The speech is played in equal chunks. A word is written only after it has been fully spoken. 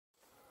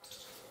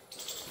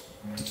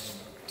Here's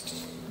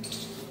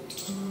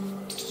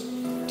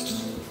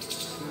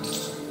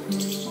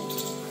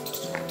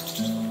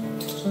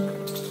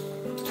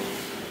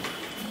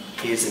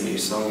a new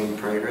song in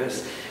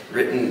progress,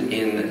 written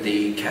in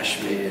the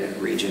Kashmir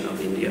region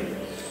of India.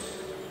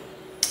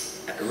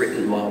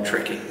 Written while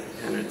trekking,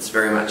 and it's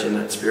very much in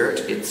that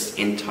spirit. It's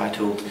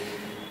entitled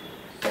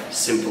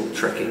Simple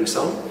Trekking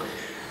Song,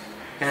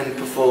 and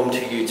performed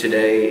to you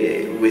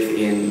today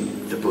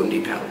within the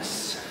Bundi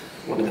Palace,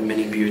 one of the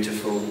many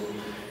beautiful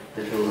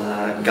little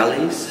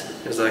gullies,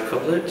 as I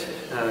call it,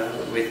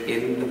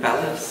 within the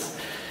palace,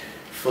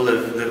 full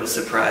of little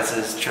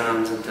surprises,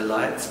 charms and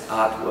delights,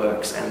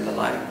 artworks and the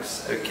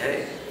likes.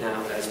 Okay,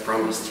 now as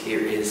promised, here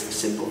is a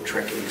simple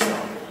trekking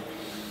song.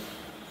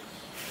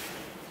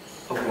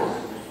 A one,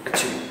 a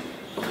two,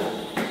 a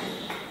one.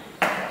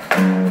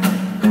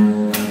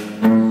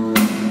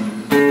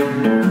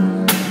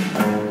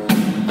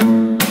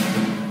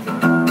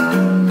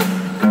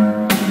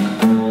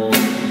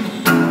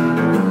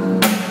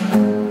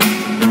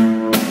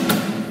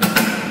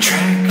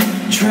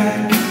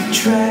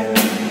 Trek,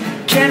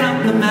 get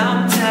up the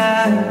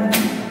mountain.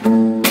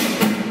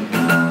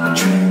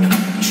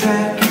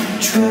 Trek,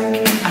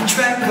 I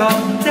trek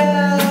all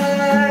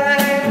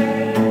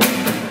day.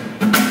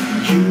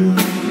 You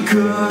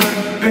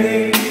could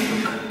be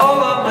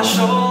over my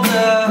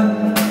shoulder,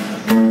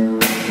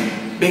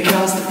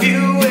 because the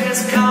view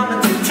is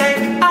coming to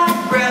take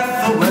our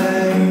breath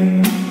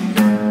away.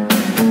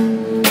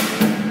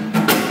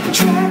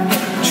 Trek,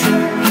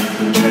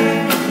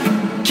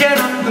 get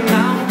up the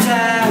mountain.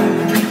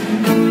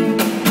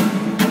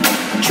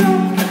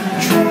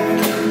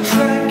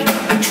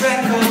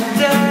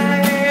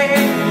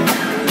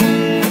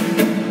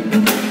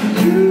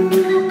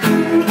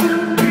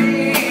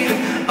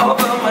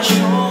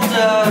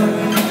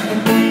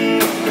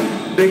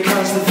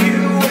 Because the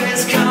view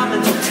is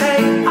coming to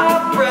take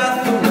our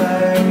breath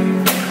away.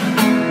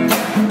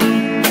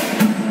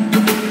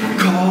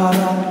 Caught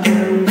up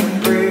in the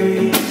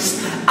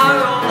breeze, I'm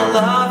gonna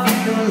love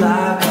you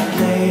like I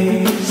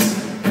please.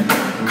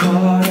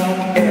 Caught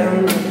up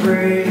in the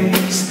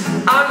breeze,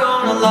 I'm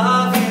gonna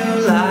love you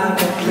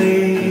like I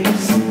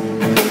please.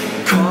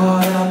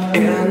 Caught up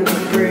in the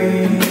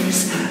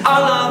breeze, I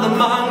love the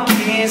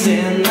monkeys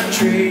in the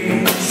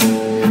trees.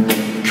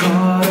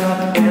 Caught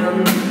up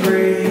in the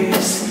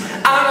breeze,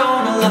 I'm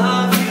gonna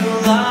love you,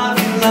 love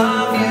you,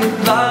 love you,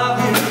 love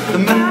you. The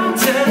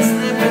mountains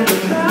slipping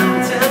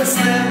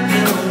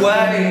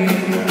away.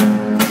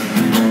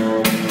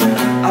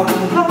 I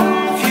will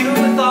love you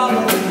with all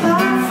of the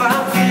love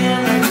I'm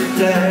feeling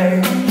today.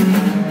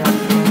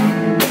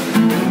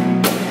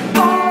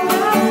 All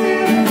of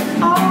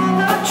you, all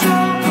the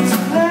troubles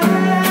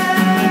away.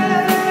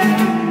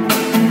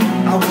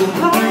 I will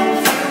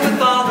love you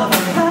with all of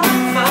the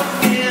love I'm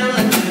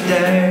feeling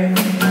today.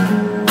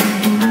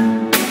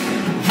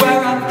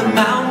 We're up the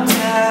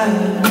mountain.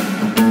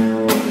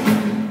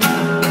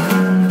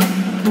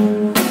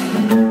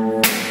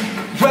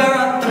 We're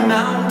up the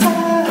mountain.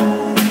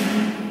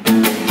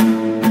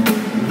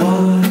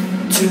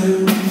 1,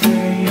 2,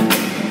 3.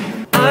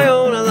 I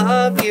wanna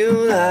love you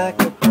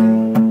like a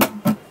queen.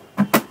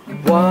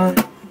 1,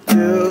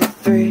 2,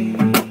 3.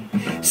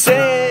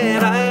 Say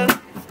it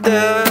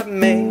after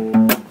me.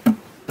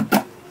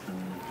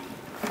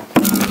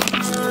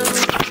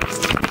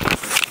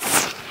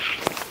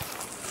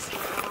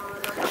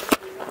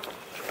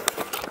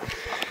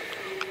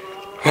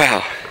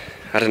 Wow,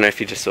 I don't know if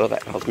you just saw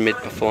that. I was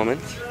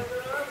mid-performance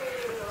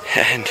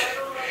and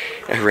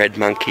a red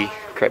monkey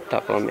crept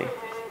up on me.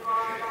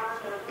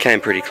 Came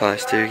pretty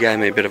close to, gave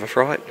me a bit of a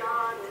fright.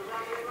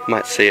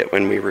 Might see it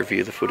when we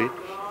review the footage.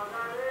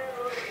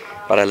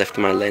 But I left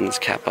my lens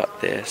cap up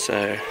there,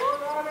 so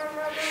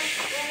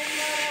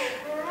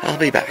I'll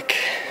be back.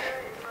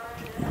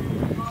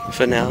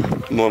 For now,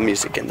 more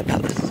music in the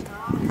palace.